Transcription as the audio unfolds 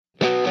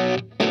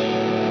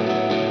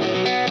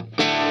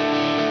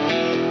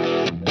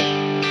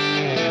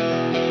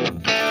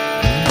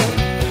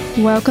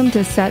Welcome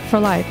to Set for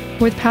Life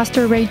with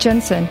Pastor Ray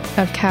Jensen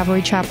of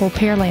Calvary Chapel,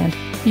 Pearland.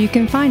 You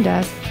can find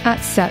us at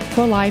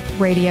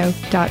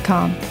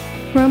setforliferadio.com.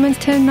 Romans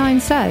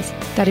 10:9 says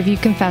that if you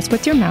confess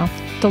with your mouth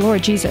the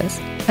Lord Jesus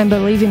and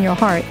believe in your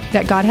heart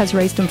that God has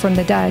raised him from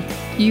the dead,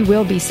 you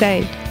will be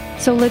saved.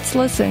 So let's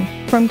listen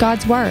from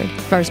God's Word,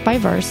 verse by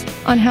verse,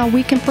 on how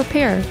we can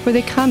prepare for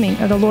the coming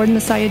of the Lord and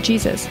Messiah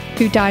Jesus,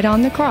 who died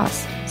on the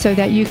cross so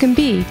that you can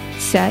be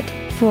set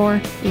for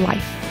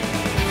life.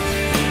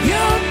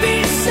 You'll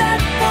be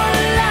set for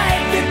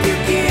life if you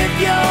give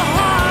your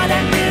heart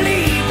and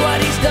believe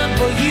what he's done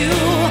for you.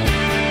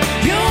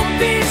 You'll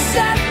be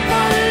set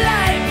for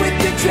life with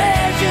your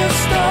treasure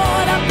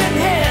stored up in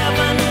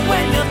heaven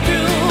when you're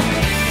through.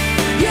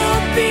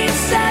 You'll be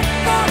set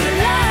for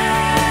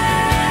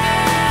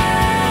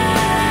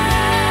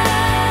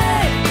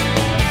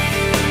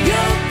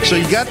life. So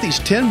you got these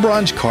 10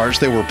 bronze carts.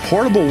 They were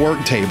portable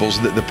work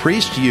tables that the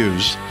priest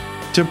used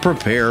to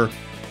prepare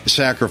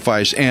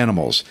sacrifice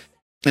animals.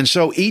 And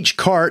so each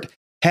cart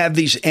had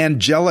these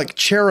angelic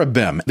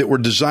cherubim that were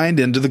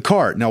designed into the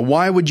cart. Now,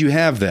 why would you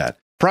have that?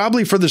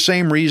 Probably for the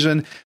same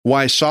reason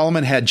why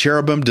Solomon had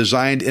cherubim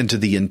designed into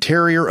the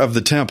interior of the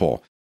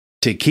temple,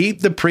 to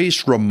keep the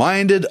priests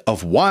reminded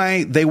of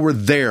why they were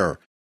there,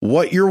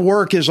 what your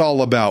work is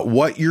all about,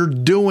 what you're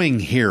doing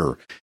here.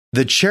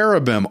 The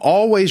cherubim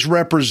always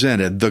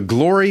represented the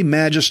glory,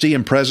 majesty,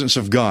 and presence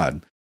of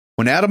God.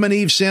 When Adam and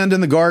Eve sinned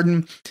in the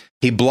garden,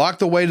 he blocked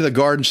the way to the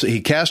garden. So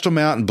he cast them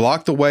out and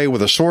blocked the way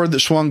with a sword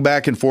that swung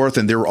back and forth.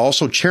 And there were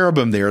also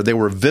cherubim there. They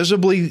were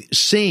visibly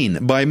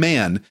seen by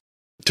man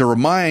to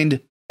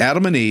remind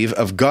Adam and Eve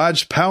of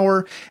God's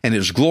power and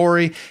his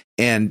glory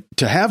and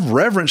to have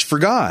reverence for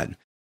God.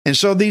 And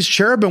so these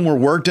cherubim were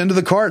worked into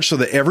the cart so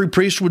that every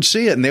priest would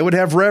see it and they would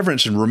have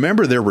reverence and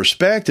remember their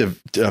respect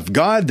of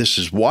God. This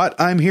is what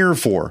I'm here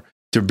for,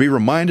 to be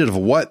reminded of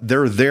what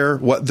their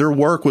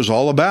work was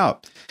all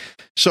about.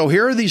 So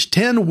here are these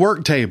 10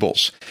 work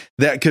tables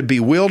that could be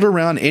wheeled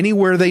around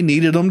anywhere they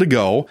needed them to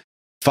go.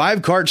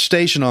 5 carts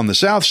stationed on the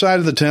south side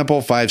of the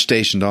temple, 5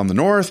 stationed on the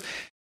north.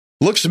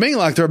 Looks to me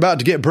like they're about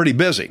to get pretty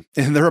busy,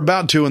 and they're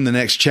about to in the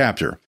next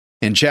chapter.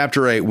 In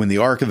chapter 8, when the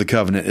Ark of the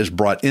Covenant is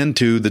brought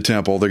into the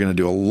temple, they're going to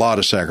do a lot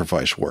of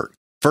sacrifice work.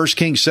 1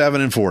 Kings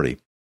 7 and 40,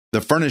 the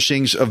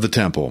furnishings of the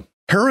temple.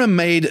 Hiram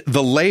made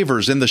the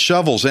lavers and the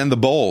shovels and the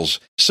bowls.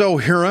 So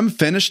Hiram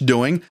finished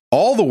doing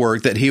all the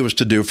work that he was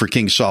to do for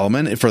King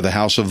Solomon for the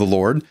house of the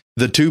Lord.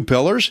 The 2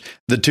 pillars,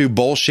 the 2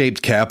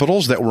 bowl-shaped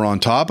capitals that were on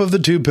top of the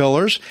 2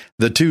 pillars,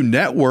 the 2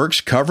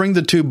 networks covering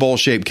the 2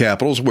 bowl-shaped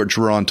capitals, which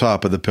were on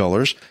top of the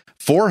pillars,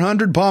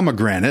 400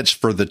 pomegranates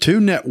for the 2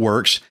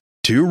 networks,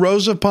 2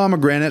 rows of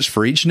pomegranates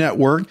for each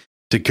network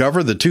to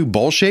cover the 2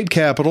 bowl-shaped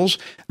capitals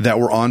that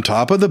were on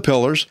top of the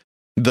pillars,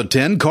 the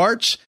 10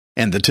 carts,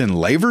 and the 10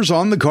 lavers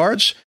on the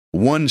carts,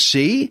 1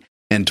 sea,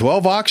 and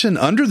 12 oxen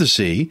under the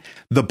sea,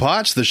 the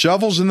pots, the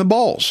shovels, and the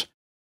bowls.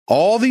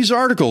 All these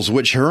articles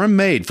which Hiram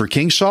made for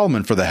King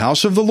Solomon for the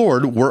house of the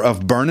Lord were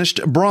of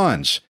burnished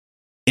bronze.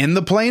 In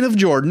the plain of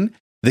Jordan,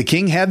 the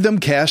king had them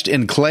cast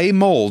in clay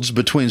molds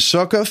between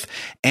Succoth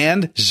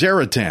and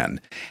Zaratan.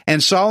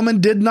 And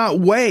Solomon did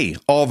not weigh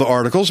all the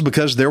articles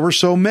because there were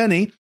so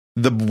many.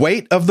 The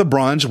weight of the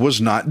bronze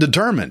was not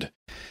determined.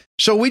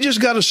 So we just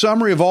got a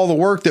summary of all the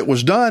work that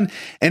was done,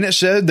 and it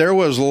said there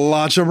was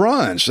lots of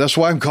bronze. That's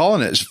why I'm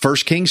calling it 1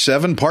 Kings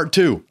 7, Part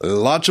 2.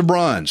 Lots of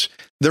bronze.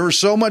 There was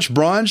so much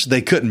bronze,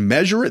 they couldn't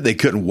measure it, they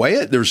couldn't weigh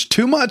it. There's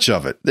too much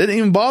of it. They didn't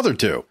even bother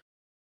to.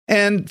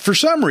 And for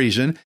some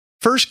reason,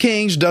 1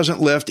 Kings doesn't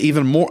list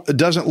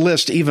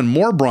even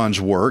more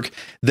bronze work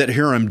that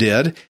Hiram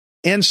did.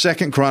 In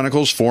 2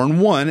 Chronicles 4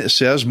 and 1, it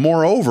says,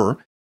 moreover,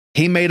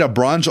 he made a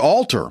bronze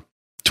altar.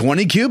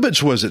 20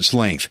 cubits was its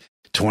length.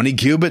 20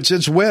 cubits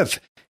its width,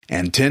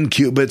 and 10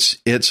 cubits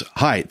its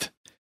height.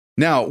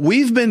 Now,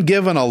 we've been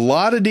given a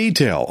lot of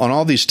detail on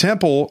all these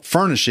temple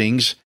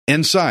furnishings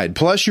inside.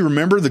 Plus, you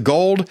remember the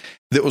gold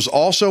that was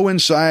also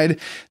inside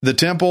the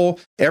temple.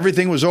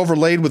 Everything was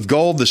overlaid with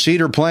gold, the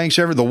cedar planks,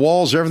 the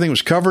walls, everything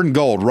was covered in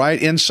gold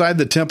right inside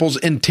the temple's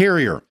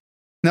interior.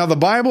 Now, the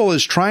Bible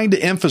is trying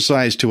to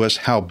emphasize to us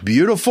how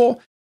beautiful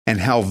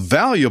and how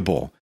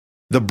valuable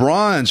the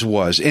bronze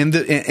was, and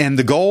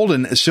the gold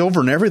and silver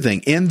and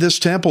everything in this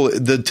temple.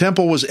 The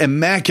temple was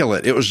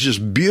immaculate. It was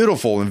just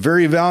beautiful and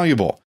very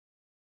valuable.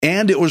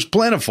 And it was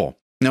plentiful.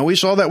 Now, we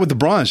saw that with the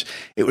bronze.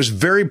 It was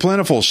very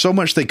plentiful, so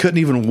much they couldn't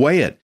even weigh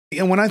it.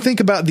 And when I think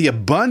about the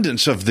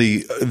abundance of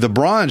the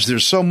bronze,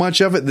 there's so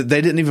much of it that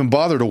they didn't even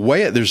bother to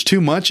weigh it. There's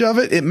too much of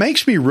it. It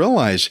makes me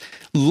realize,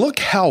 look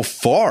how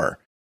far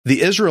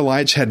the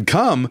Israelites had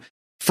come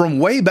from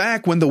way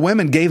back when the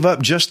women gave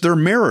up just their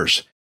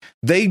mirrors.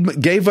 They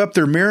gave up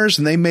their mirrors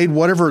and they made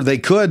whatever they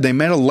could. They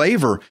made a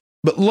laver,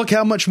 but look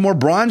how much more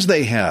bronze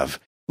they have.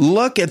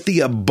 Look at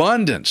the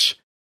abundance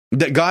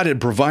that God had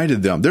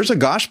provided them. There's a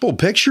gospel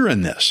picture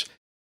in this.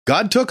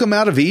 God took them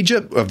out of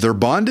Egypt, of their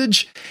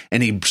bondage,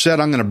 and he said,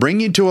 I'm going to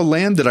bring you to a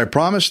land that I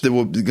promised that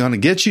we're going to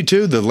get you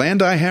to, the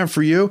land I have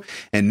for you.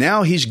 And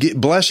now he's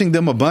blessing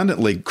them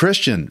abundantly.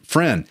 Christian,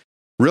 friend,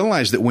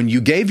 Realize that when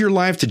you gave your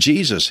life to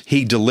Jesus,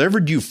 he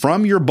delivered you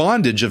from your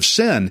bondage of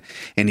sin,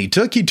 and he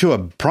took you to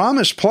a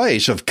promised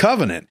place of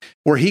covenant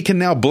where he can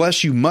now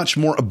bless you much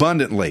more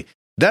abundantly.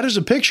 That is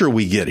a picture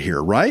we get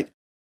here, right?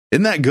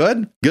 Isn't that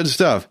good? Good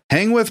stuff.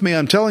 Hang with me.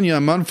 I'm telling you,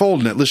 I'm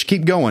unfolding it. Let's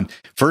keep going.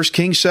 1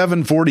 Kings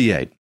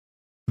 7:48.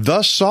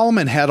 Thus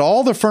Solomon had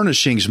all the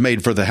furnishings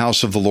made for the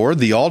house of the Lord,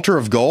 the altar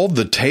of gold,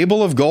 the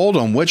table of gold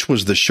on which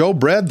was the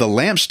showbread, the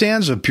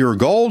lampstands of pure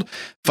gold,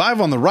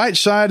 5 on the right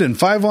side and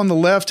 5 on the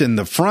left in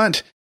the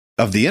front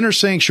of the inner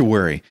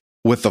sanctuary,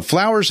 with the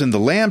flowers and the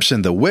lamps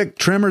and the wick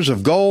trimmers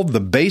of gold, the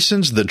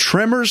basins, the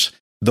trimmers,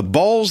 the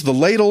bowls, the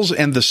ladles,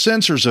 and the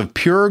censers of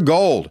pure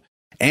gold,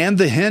 and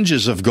the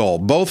hinges of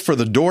gold, both for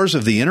the doors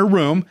of the inner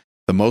room,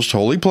 the most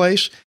holy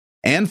place,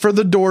 and for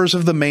the doors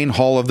of the main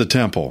hall of the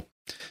temple.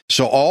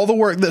 So all the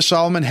work that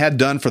Solomon had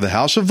done for the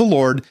house of the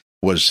Lord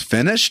was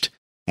finished,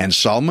 and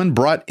Solomon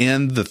brought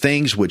in the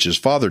things which his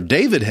father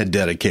David had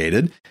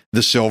dedicated,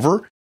 the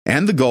silver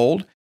and the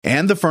gold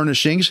and the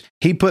furnishings.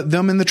 He put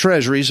them in the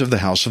treasuries of the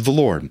house of the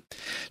Lord.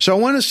 So I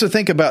want us to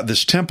think about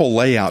this temple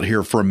layout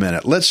here for a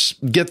minute. Let's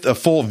get a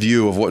full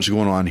view of what's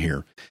going on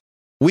here.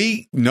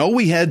 We know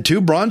we had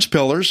 2 bronze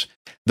pillars,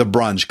 the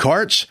bronze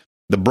carts,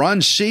 the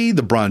bronze sea,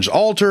 the bronze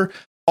altar.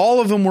 All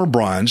of them were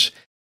bronze.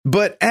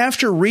 But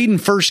after reading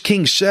 1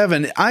 Kings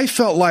 7, I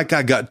felt like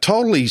I got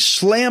totally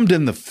slammed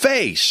in the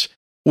face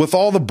with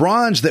all the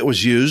bronze that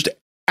was used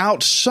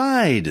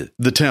outside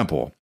the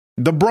temple.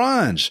 The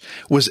bronze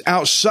was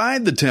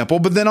outside the temple,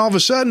 but then all of a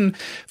sudden,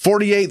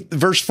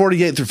 verse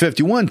 48 through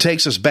 51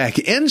 takes us back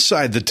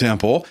inside the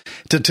temple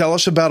to tell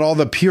us about all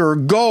the pure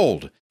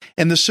gold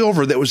and the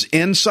silver that was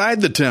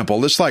inside the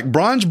temple. It's like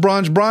bronze,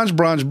 bronze, bronze,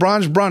 bronze,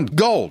 bronze, bronze,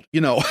 gold. You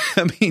know,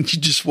 I mean, you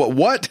just,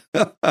 what?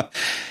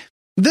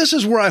 This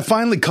is where I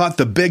finally caught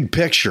the big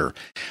picture.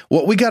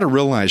 What we got to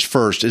realize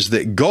first is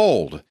that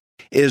gold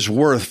is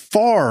worth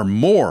far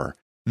more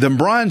than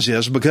bronze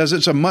is because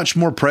it's a much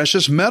more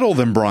precious metal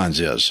than bronze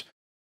is.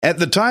 At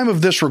the time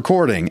of this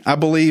recording, I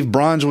believe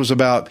bronze was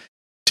about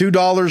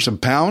 $2 a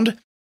pound.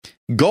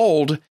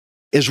 Gold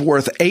is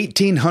worth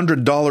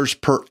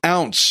 $1,800 per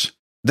ounce.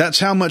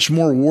 That's how much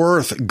more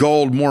worth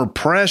gold, more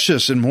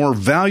precious and more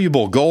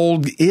valuable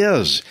gold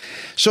is.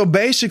 So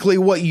basically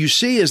what you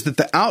see is that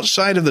the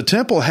outside of the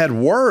temple had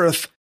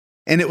worth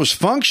and it was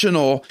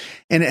functional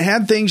and it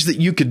had things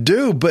that you could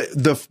do. But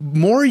the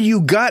more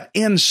you got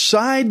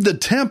inside the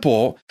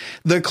temple,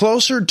 the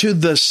closer to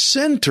the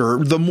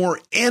center, the more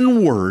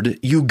inward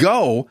you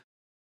go,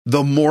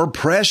 the more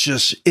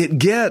precious it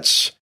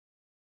gets.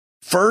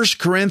 1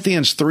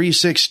 Corinthians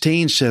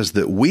 3:16 says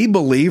that we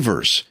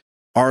believers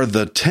are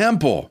the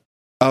temple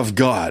of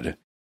God.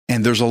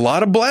 And there's a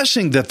lot of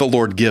blessing that the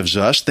Lord gives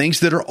us, things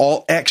that are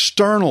all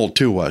external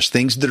to us,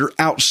 things that are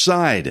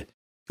outside.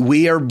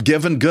 We are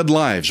given good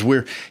lives.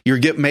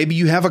 Maybe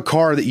you have a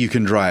car that you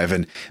can drive,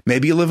 and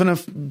maybe you live in a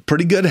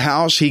pretty good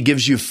house. He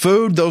gives you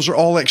food. Those are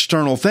all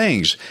external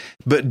things.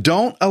 But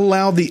don't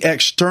allow the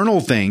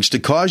external things to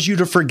cause you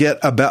to forget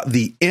about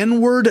the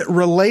inward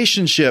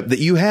relationship that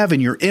you have in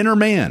your inner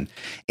man,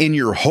 in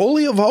your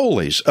holy of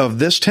holies of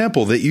this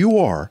temple that you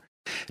are.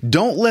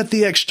 Don't let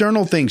the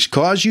external things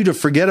cause you to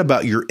forget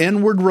about your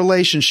inward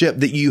relationship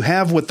that you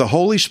have with the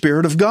Holy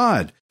Spirit of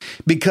God,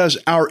 because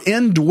our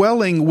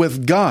indwelling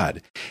with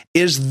God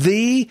is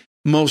the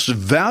most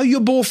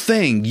valuable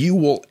thing you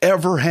will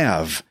ever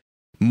have.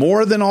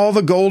 More than all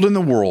the gold in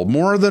the world,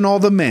 more than all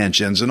the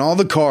mansions and all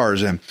the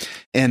cars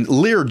and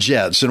Lear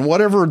jets and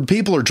whatever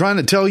people are trying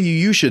to tell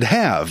you should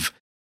have.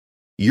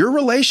 Your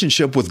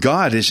relationship with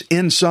God is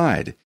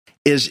inside,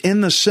 is in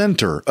the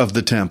center of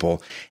the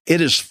temple. It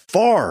is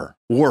far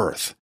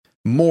worth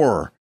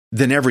more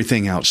than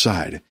everything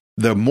outside.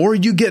 The more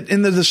you get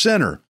into the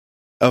center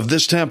of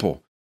this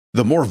temple,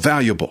 the more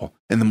valuable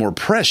and the more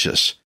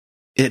precious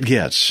it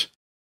gets.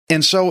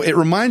 And so it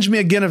reminds me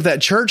again of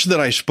that church that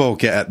I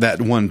spoke at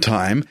that one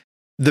time.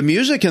 The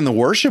music and the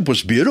worship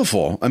was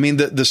beautiful. I mean,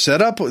 the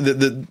setup of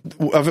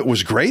it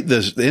was great.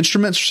 The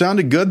instruments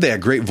sounded good. They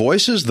had great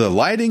voices, the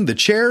lighting, the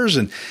chairs,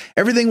 and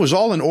everything was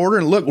all in order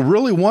and looked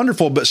really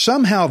wonderful. But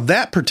somehow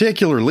that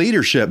particular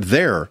leadership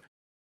there,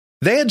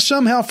 they had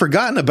somehow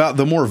forgotten about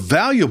the more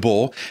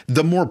valuable,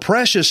 the more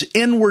precious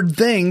inward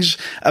things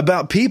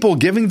about people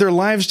giving their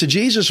lives to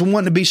Jesus and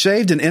wanting to be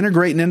saved and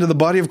integrating into the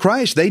body of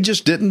Christ. They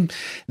just didn't.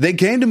 They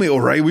came to me,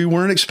 Ray, we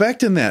weren't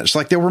expecting that. It's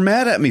like they were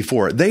mad at me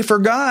for it. They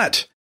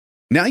forgot.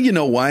 Now you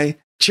know why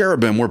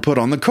cherubim were put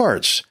on the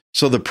carts,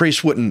 so the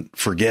priests wouldn't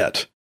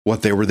forget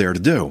what they were there to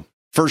do.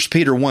 1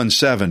 Peter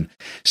 1:7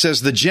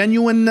 says, the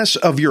genuineness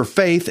of your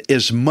faith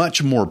is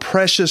much more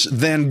precious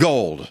than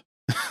gold.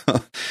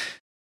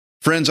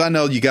 Friends, I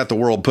know you got the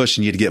world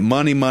pushing you to get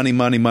money, money,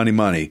 money, money,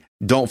 money.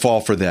 Don't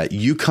fall for that.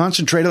 You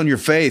concentrate on your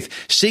faith.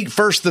 Seek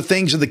first the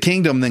things of the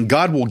kingdom, then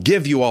God will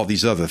give you all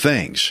these other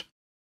things.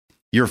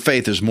 Your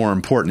faith is more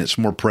important. It's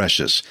more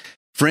precious.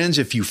 Friends,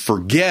 if you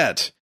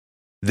forget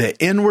the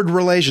inward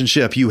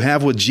relationship you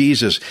have with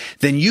Jesus,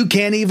 then you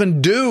can't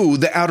even do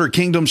the outer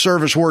kingdom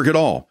service work at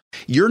all.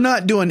 You're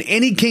not doing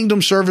any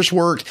kingdom service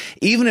work,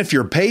 even if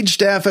you're paid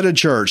staff at a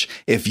church.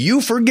 If you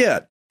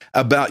forget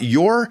about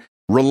your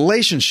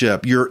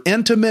relationship, your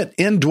intimate,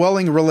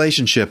 indwelling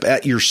relationship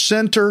at your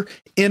center,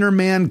 inner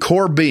man,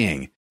 core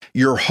being,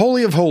 your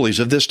holy of holies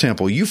of this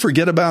temple, you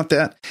forget about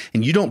that,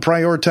 and you don't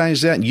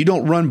prioritize that, and you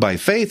don't run by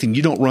faith, and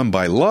you don't run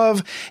by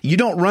love, you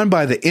don't run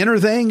by the inner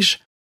things,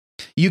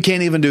 you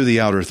can't even do the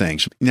outer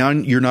things. Now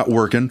you're not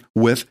working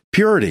with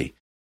purity.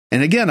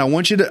 And again, I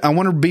want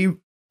to be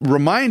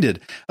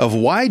reminded of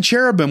why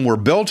cherubim were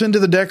built into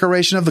the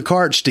decoration of the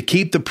carts, to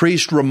keep the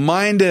priest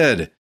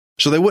reminded,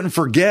 so they wouldn't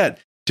forget,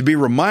 to be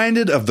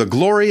reminded of the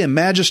glory and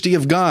majesty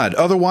of God.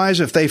 Otherwise,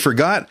 if they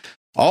forgot,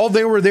 all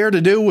they were there to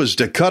do was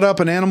to cut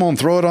up an animal and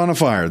throw it on a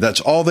fire. That's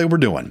all they were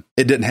doing.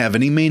 It didn't have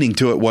any meaning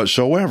to it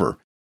whatsoever.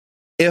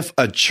 If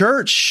a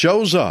church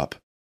shows up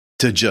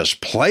to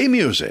just play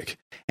music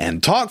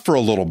and talk for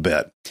a little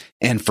bit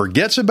and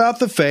forgets about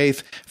the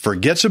faith,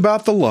 forgets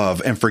about the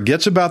love, and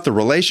forgets about the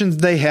relations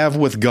they have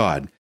with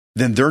God,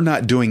 then they're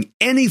not doing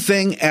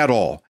anything at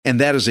all. And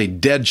that is a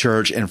dead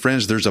church. And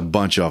friends, there's a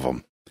bunch of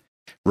them.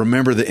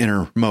 Remember the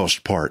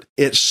innermost part.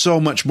 It's so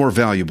much more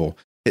valuable.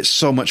 It's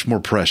so much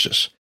more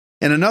precious.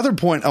 And another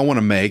point I want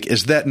to make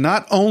is that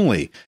not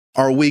only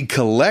are we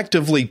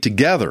collectively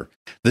together,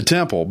 the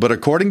temple, but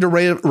according to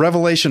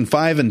Revelation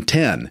 5 and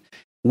 10,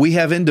 we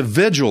have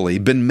individually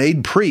been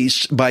made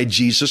priests by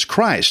Jesus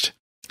Christ.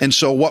 And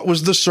so what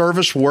was the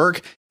service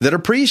work that a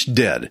priest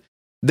did?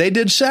 They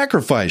did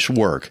sacrifice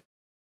work.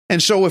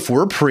 And so if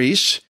we're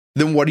priests,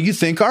 then what do you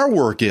think our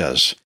work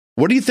is?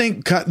 What do you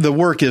think the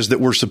work is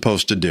that we're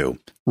supposed to do?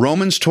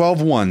 Romans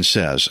 12:1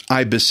 says,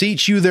 I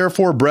beseech you,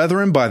 therefore,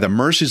 brethren, by the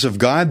mercies of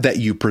God, that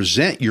you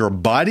present your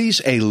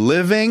bodies a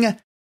living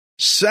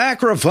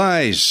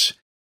sacrifice,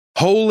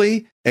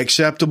 holy,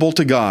 acceptable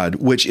to God,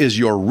 which is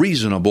your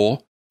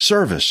reasonable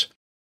service.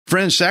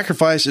 Friends,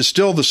 sacrifice is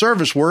still the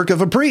service work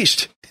of a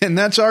priest, and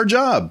that's our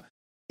job.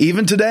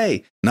 Even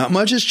today, not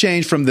much has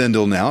changed from then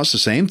till now. It's the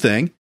same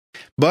thing.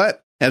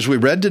 But as we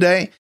read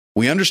today,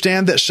 we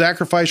understand that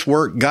sacrifice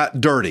work got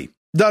dirty,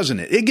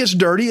 doesn't it? It gets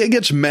dirty. It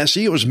gets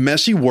messy. It was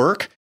messy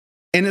work.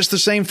 And it's the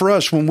same for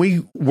us when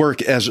we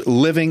work as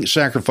living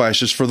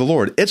sacrifices for the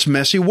Lord. It's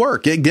messy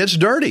work. It gets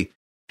dirty.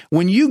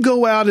 When you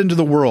go out into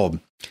the world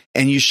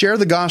and you share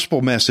the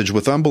gospel message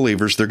with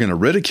unbelievers, they're going to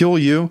ridicule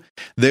you.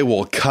 They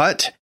will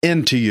cut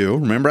into you.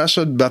 Remember I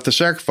said about the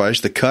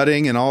sacrifice, the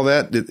cutting and all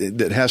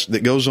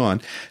that goes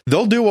on.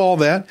 They'll do all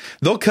that.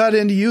 They'll cut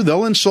into you.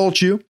 They'll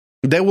insult you.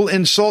 They will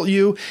insult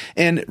you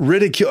and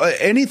ridicule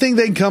anything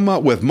they can come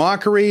up with,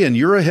 mockery, and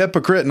you're a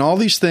hypocrite and all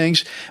these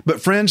things.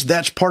 But friends,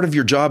 that's part of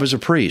your job as a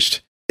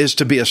priest, is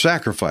to be a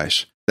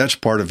sacrifice. That's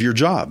part of your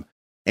job.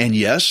 And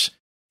yes,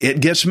 it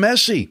gets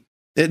messy.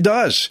 It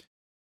does.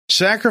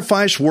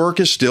 Sacrifice work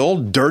is still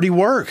dirty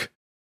work.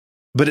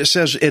 But it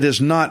says it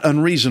is not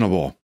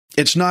unreasonable.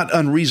 It's not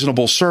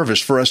unreasonable service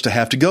for us to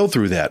have to go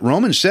through that.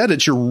 Romans said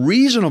it's your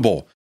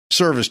reasonable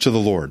service to the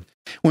Lord.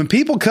 When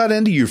people cut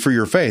into you for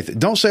your faith,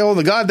 don't say,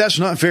 oh, God, that's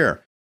not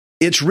fair.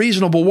 It's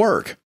reasonable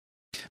work.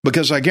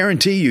 Because I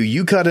guarantee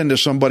you cut into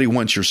somebody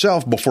once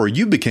yourself before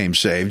you became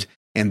saved,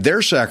 and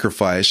their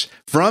sacrifice,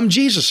 from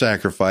Jesus'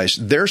 sacrifice,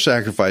 their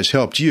sacrifice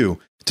helped you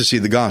to see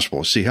the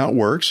gospel. See how it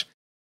works?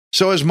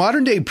 So as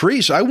modern day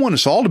priests, I want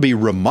us all to be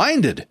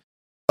reminded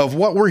of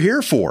what we're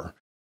here for,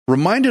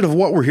 reminded of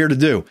what we're here to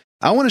do.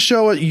 I want to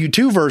show you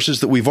two verses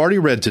that we've already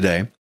read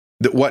today,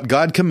 that what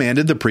God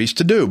commanded the priest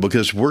to do,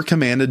 because we're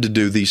commanded to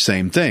do these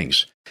same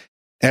things.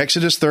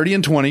 Exodus 30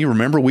 and 20,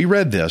 remember we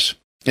read this.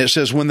 It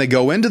says, when they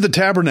go into the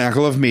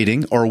tabernacle of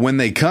meeting, or when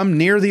they come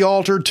near the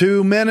altar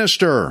to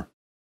minister,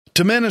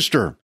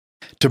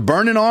 to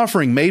burn an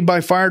offering made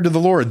by fire to the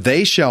Lord,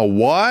 they shall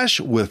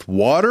wash with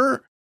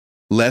water,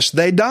 lest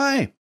they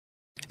die.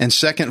 And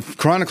 2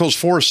 Chronicles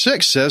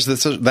 4:6 says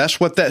that's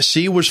what that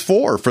sea was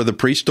for the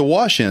priest to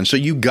wash in. So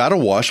you got to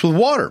wash with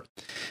water.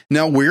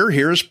 Now we're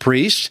here as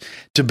priests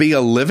to be a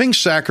living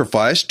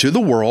sacrifice to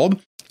the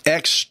world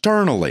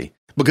externally,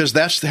 because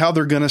that's how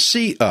they're going to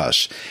see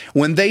us.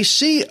 When they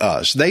see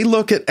us, they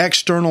look at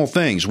external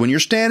things. When you're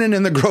standing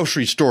in the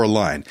grocery store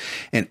line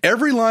and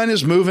every line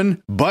is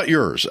moving but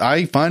yours,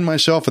 I find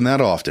myself in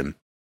that often.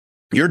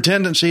 Your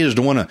tendency is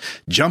to want to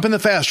jump in the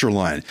faster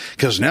line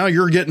because now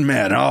you're getting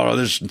mad. Oh,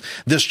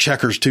 this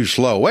checker's too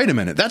slow. Wait a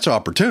minute. That's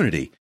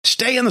opportunity.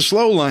 Stay in the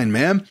slow line,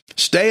 man.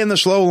 Stay in the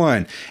slow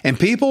line. And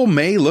people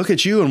may look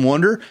at you and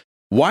wonder,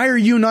 why are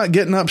you not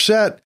getting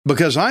upset?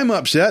 Because I'm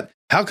upset.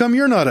 How come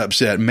you're not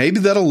upset? Maybe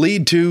that'll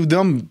lead to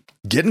them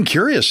getting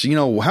curious.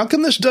 How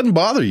come this doesn't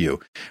bother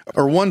you?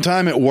 Or one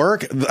time at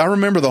work, I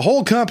remember the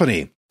whole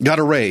company got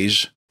a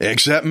raise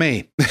except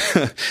me.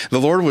 The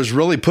Lord was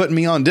really putting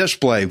me on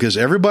display because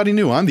everybody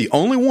knew I'm the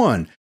only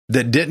one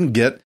that didn't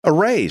get a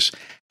raise.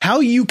 How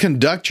you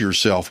conduct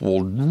yourself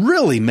will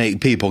really make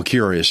people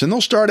curious, and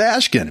they'll start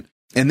asking,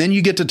 And then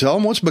you get to tell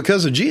them, well, it's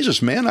because of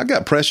Jesus, man. I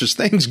got precious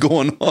things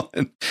going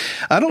on.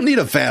 I don't need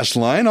a fast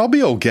line. I'll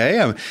be okay.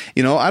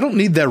 I don't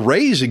need that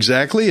raise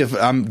exactly if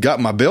I've got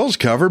my bills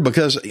covered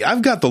because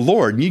I've got the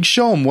Lord. And you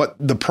show them what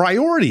the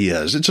priority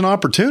is. It's an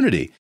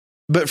opportunity.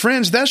 But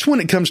friends, that's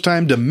when it comes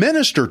time to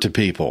minister to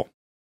people.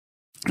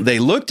 They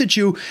looked at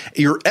you,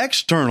 your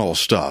external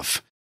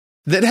stuff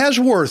that has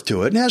worth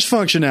to it and has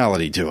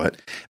functionality to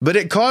it, but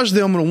it caused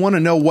them to want to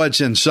know what's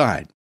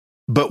inside.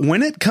 But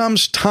when it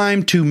comes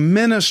time to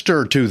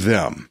minister to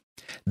them,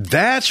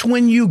 that's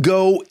when you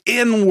go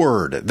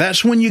inward.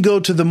 That's when you go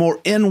to the more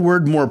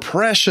inward, more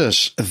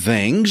precious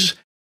things.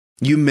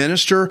 You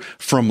minister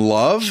from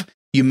love.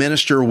 You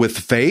minister with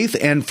faith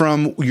and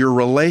from your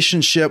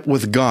relationship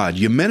with God.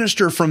 You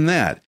minister from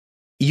that.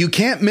 You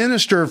can't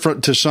minister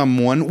to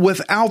someone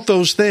without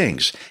those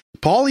things.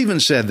 Paul even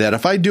said that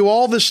if I do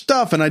all this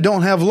stuff and I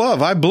don't have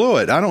love, I blew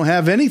it. I don't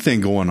have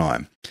anything going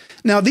on.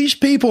 Now, these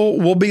people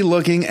will be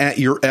looking at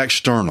your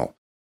external.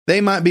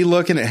 They might be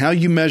looking at how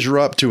you measure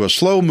up to a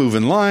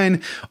slow-moving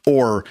line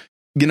or,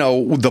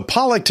 the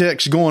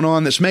politics going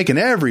on that's making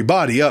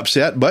everybody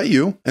upset but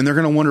you. And they're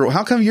going to wonder,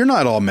 how come you're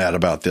not all mad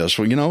about this?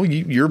 Well,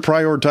 you're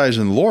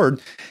prioritizing the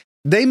Lord.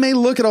 They may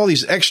look at all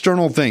these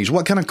external things,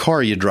 what kind of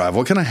car you drive,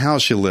 what kind of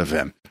house you live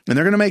in. And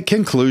they're going to make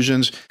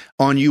conclusions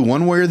on you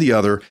one way or the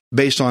other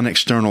based on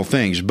external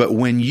things. But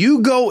when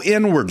you go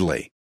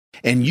inwardly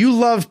and you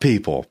love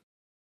people,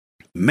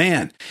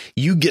 man,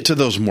 you get to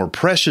those more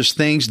precious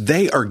things,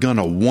 they are going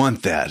to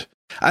want that.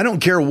 I don't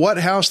care what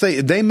house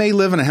they may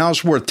live in a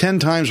house worth 10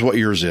 times what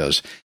yours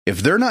is.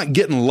 If they're not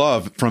getting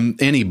love from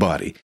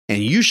anybody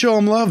and you show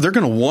them love, they're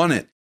going to want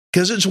it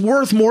because it's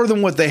worth more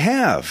than what they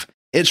have.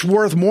 It's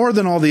worth more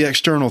than all the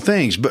external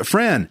things. But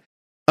friend,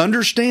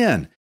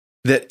 understand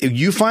that if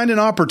you find an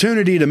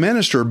opportunity to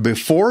minister,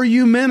 before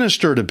you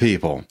minister to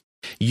people,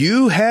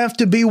 you have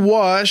to be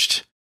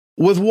washed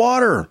with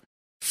water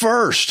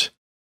first.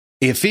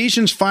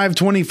 Ephesians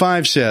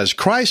 5:25 says,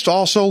 Christ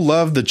also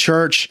loved the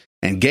church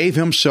and gave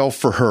himself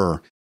for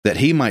her, that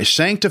he might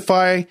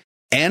sanctify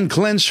and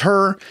cleanse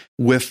her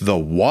with the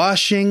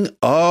washing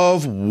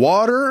of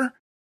water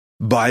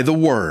by the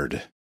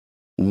word.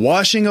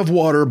 Washing of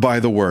water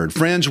by the word.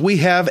 Friends, we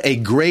have a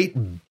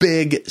great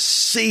big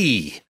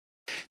sea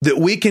that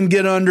we can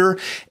get under,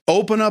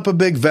 open up a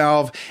big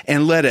valve,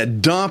 and let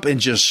it dump and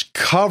just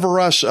cover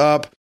us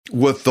up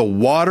with the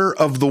water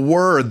of the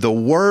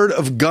Word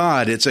of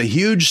God. It's a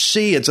huge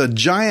sea. It's a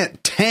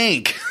giant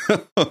tank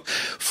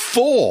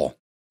full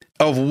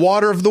of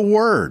water of the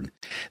Word.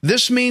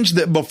 This means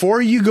that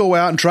before you go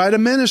out and try to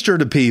minister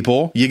to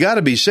people, you got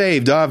to be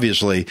saved,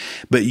 obviously,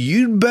 but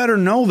you'd better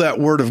know that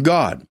Word of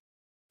God.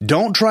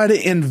 Don't try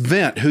to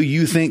invent who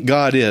you think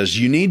God is.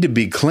 You need to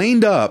be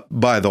cleaned up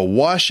by the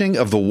washing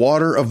of the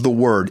water of the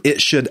Word.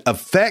 It should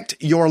affect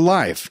your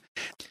life.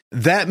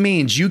 That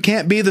means you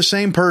can't be the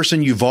same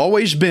person you've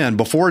always been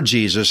before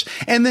Jesus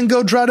and then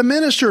go try to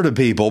minister to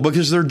people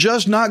because they're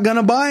just not going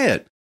to buy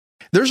it.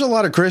 There's a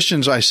lot of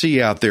Christians I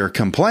see out there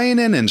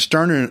complaining and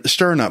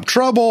stirring up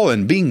trouble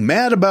and being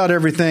mad about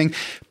everything.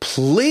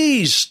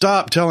 Please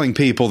stop telling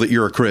people that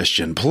you're a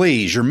Christian.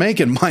 Please, you're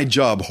making my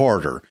job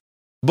harder.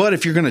 But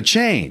if you're going to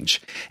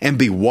change and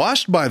be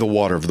washed by the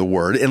water of the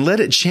Word and let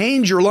it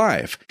change your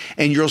life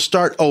and you'll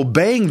start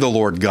obeying the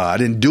Lord God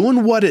and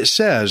doing what it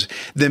says,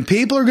 then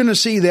people are going to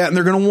see that and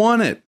they're going to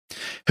want it.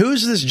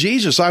 Who's this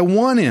Jesus? I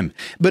want him.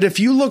 But if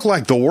you look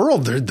like the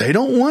world, they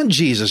don't want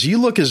Jesus.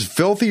 You look as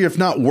filthy, if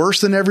not worse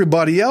than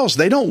everybody else.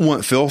 They don't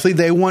want filthy.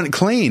 They want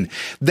clean.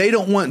 They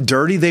don't want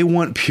dirty. They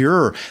want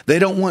pure. They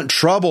don't want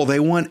trouble.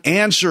 They want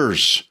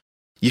answers.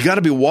 You got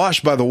to be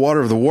washed by the water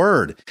of the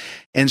Word.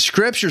 And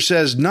Scripture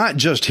says not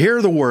just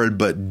hear the Word,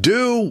 but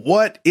do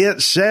what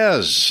it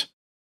says.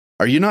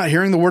 Are you not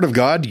hearing the Word of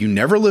God? Do you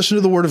never listen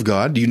to the Word of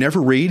God? Do you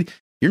never read?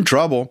 You're in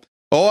trouble.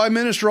 Oh, I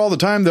minister all the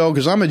time, though,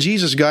 because I'm a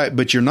Jesus guy,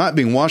 but you're not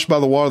being washed by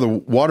the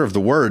water of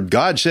the Word.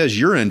 God says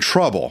you're in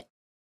trouble.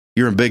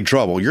 You're in big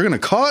trouble. You're going to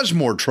cause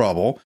more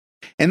trouble.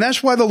 And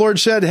that's why the Lord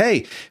said,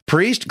 hey,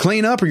 priest,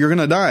 clean up or you're going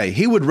to die.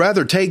 He would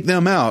rather take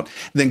them out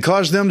than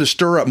cause them to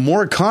stir up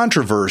more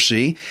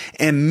controversy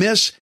and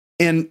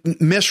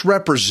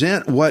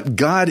misrepresent what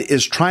God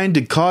is trying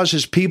to cause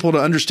his people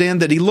to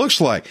understand that he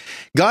looks like.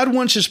 God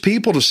wants his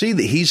people to see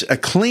that he's a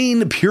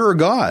clean, pure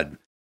God.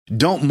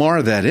 Don't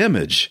mar that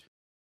image.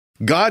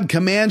 God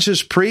commands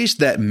his priests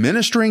that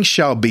ministering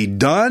shall be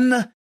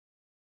done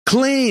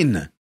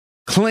clean.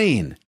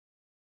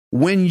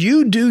 When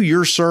you do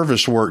your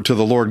service work to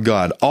the Lord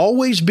God,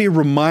 always be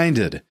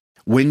reminded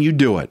when you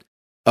do it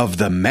of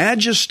the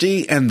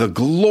majesty and the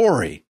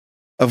glory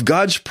of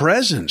God's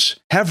presence.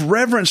 Have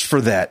reverence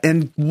for that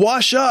and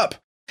wash up.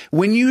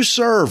 When you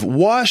serve,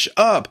 wash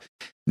up.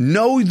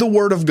 Know the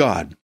Word of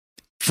God.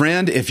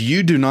 Friend, if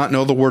you do not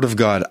know the Word of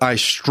God, I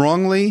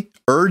strongly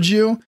urge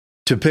you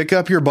to pick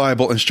up your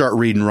Bible and start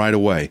reading right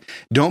away.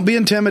 Don't be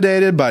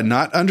intimidated by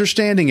not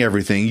understanding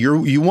everything.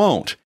 You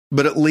won't.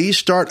 But at least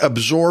start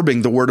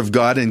absorbing the Word of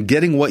God and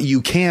getting what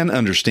you can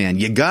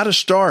understand. You got to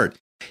start.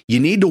 You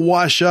need to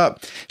wash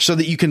up so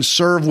that you can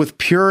serve with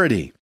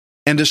purity.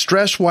 And to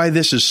stress why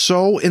this is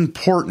so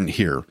important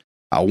here,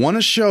 I want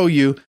to show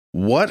you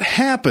what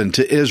happened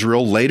to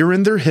Israel later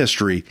in their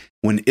history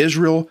when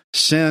Israel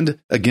sinned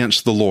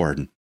against the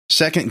Lord.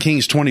 2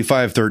 Kings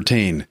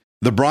 25:13.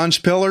 The bronze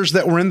pillars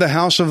that were in the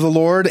house of the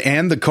Lord,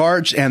 and the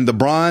carts and the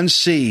bronze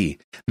sea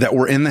that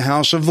were in the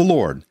house of the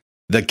Lord,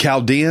 the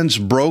Chaldeans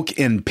broke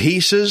in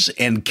pieces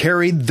and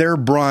carried their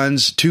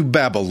bronze to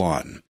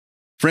Babylon.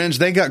 Friends,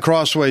 they got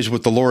crossways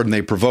with the Lord and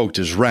they provoked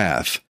his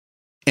wrath.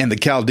 And the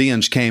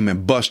Chaldeans came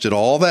and busted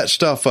all that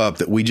stuff up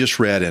that we just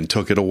read and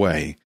took it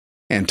away,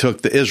 and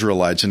took the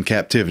Israelites in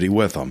captivity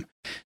with them.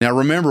 Now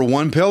remember,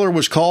 one pillar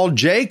was called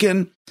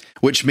Jachin,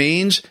 which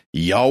means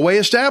Yahweh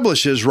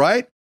establishes,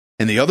 right?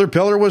 And the other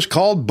pillar was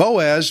called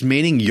Boaz,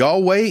 meaning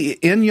Yahweh,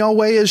 in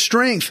Yahweh is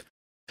strength.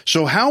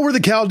 So how were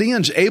the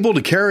Chaldeans able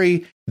to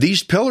carry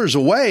these pillars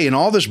away and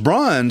all this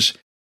bronze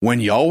when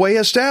Yahweh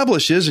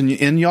establishes and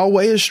in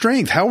Yahweh is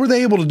strength? How were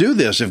they able to do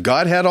this if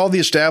God had all the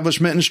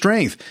establishment and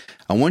strength?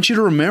 I want you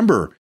to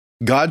remember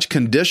God's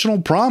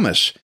conditional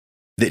promise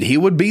that he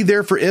would be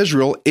there for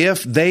Israel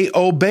if they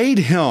obeyed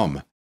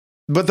him.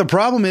 But the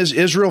problem is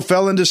Israel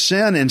fell into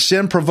sin, and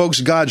sin provokes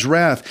God's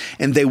wrath,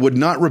 and they would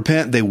not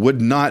repent, they would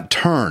not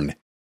turn.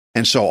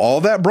 And so all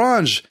that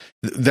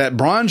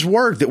bronze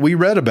work that we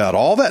read about,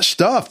 all that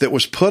stuff that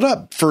was put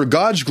up for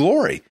God's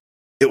glory,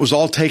 it was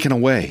all taken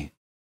away.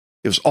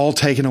 It was all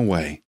taken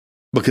away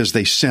because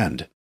they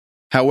sinned.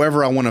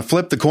 However, I want to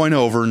flip the coin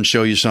over and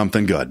show you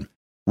something good.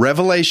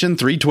 Revelation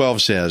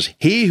 3:12 says,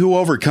 "He who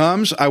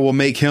overcomes, I will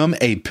make him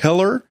a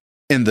pillar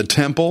in the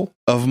temple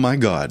of my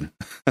God."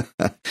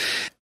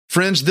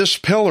 Friends, this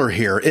pillar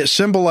here, it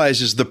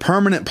symbolizes the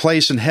permanent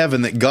place in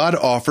heaven that God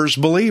offers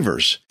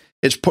believers.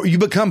 You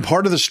become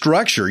part of the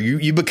structure.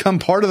 You become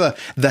part of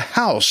the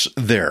house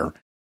there.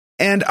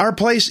 And our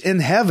place in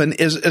heaven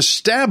is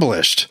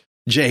established,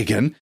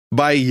 Jachin,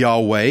 by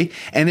Yahweh,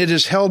 and it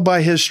is held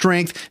by his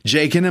strength,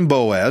 Jachin and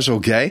Boaz,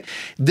 okay?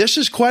 This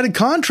is quite a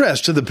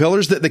contrast to the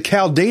pillars that the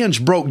Chaldeans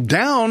broke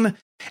down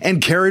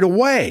and carried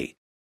away.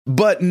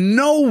 But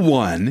no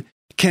one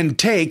can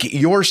take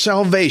your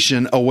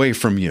salvation away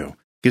from you,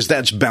 because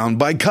that's bound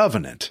by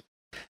covenant.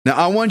 Now,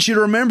 I want you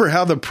to remember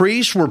how the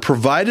priests were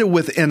provided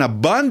with an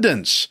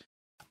abundance,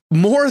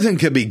 more than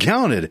could be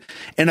counted,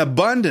 an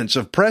abundance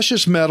of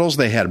precious metals.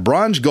 They had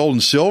bronze, gold,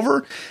 and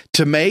silver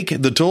to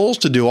make the tools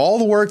to do all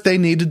the work they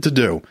needed to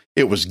do.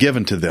 It was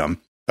given to them,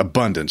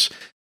 abundance.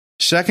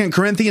 2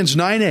 Corinthians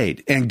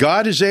 9:8, "And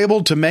God is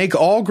able to make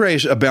all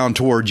grace abound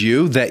toward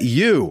you, that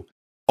you,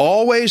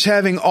 always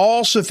having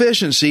all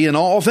sufficiency in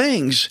all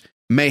things,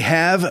 may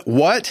have"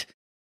 what?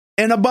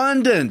 An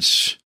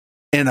abundance.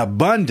 An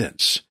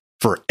abundance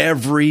for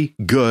every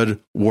good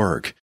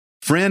work.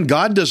 Friend,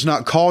 God does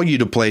not call you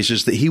to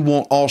places that he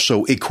won't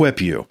also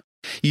equip you.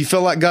 You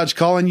feel like God's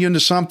calling you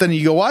into something, and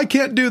you go, "I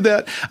can't do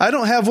that. I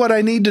don't have what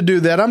I need to do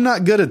that. I'm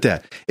not good at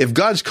that." If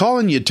God's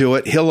calling you to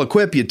it, he'll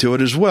equip you to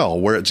it as well.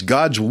 Where it's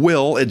God's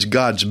will, it's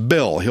God's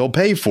bill. He'll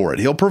pay for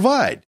it. He'll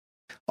provide.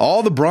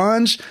 All the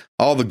bronze,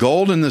 all the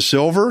gold and the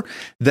silver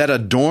that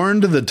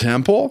adorned the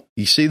temple,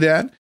 you see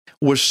that,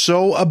 was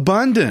so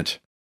abundant.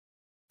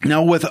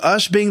 Now, with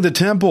us being the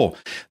temple,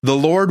 the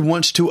Lord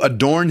wants to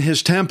adorn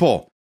his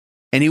temple.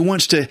 And he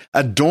wants to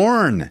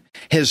adorn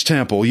his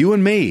temple, you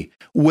and me,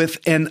 with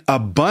an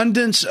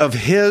abundance of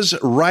his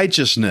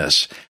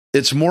righteousness.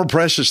 It's more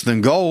precious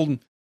than gold.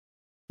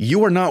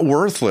 You are not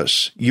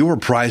worthless. You are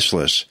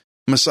priceless.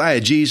 Messiah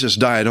Jesus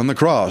died on the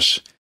cross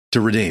to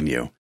redeem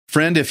you.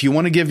 Friend, if you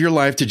want to give your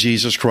life to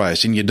Jesus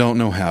Christ and you don't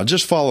know how,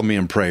 just follow me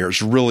in prayer.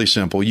 It's really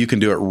simple. You can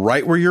do it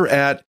right where you're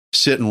at,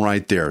 sitting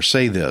right there.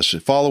 Say this.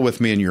 Follow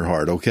with me in your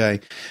heart,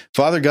 okay?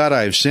 Father God,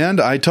 I have sinned.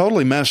 I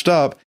totally messed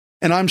up,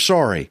 and I'm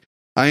sorry.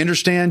 I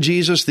understand,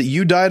 Jesus, that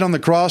you died on the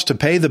cross to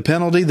pay the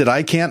penalty that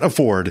I can't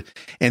afford,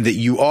 and that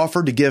you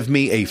offered to give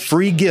me a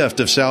free gift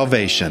of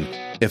salvation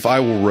if I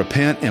will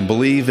repent and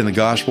believe in the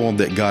gospel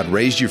that God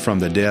raised you from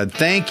the dead.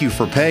 Thank you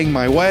for paying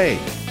my way.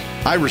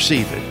 I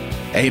receive it.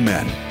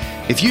 Amen.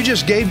 If you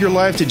just gave your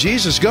life to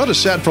Jesus, go to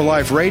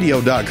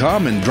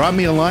setforliferadio.com and drop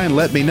me a line.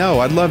 Let me know.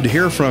 I'd love to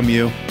hear from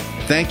you.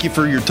 Thank you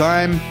for your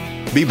time.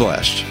 Be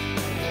blessed.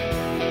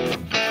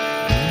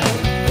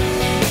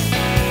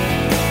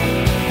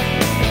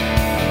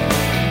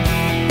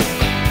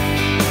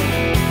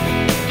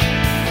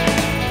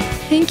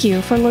 Thank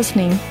you for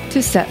listening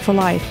to Set for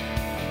Life.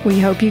 We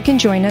hope you can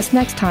join us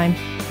next time,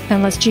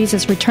 unless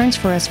Jesus returns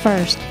for us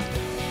first.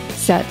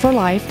 Set for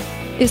Life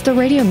is the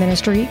radio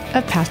ministry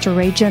of Pastor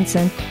Ray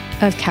Jensen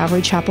of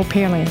Calvary Chapel,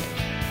 Pearland.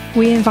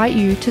 We invite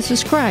you to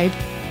subscribe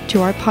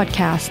to our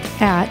podcast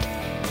at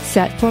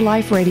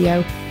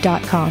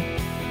setforliferadio.com.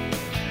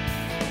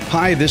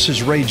 Hi, this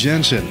is Ray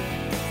Jensen.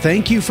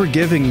 Thank you for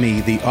giving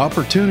me the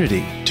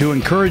opportunity to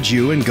encourage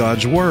you in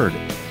God's Word.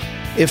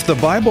 If the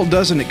Bible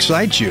doesn't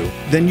excite you,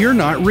 then you're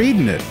not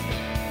reading it.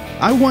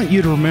 I want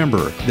you to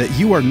remember that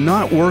you are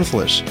not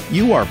worthless.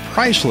 You are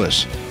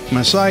priceless.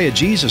 Messiah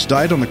Jesus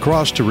died on the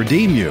cross to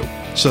redeem you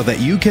so that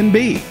you can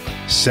be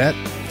set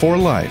for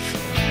life.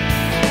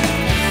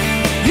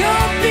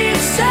 You'll be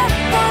set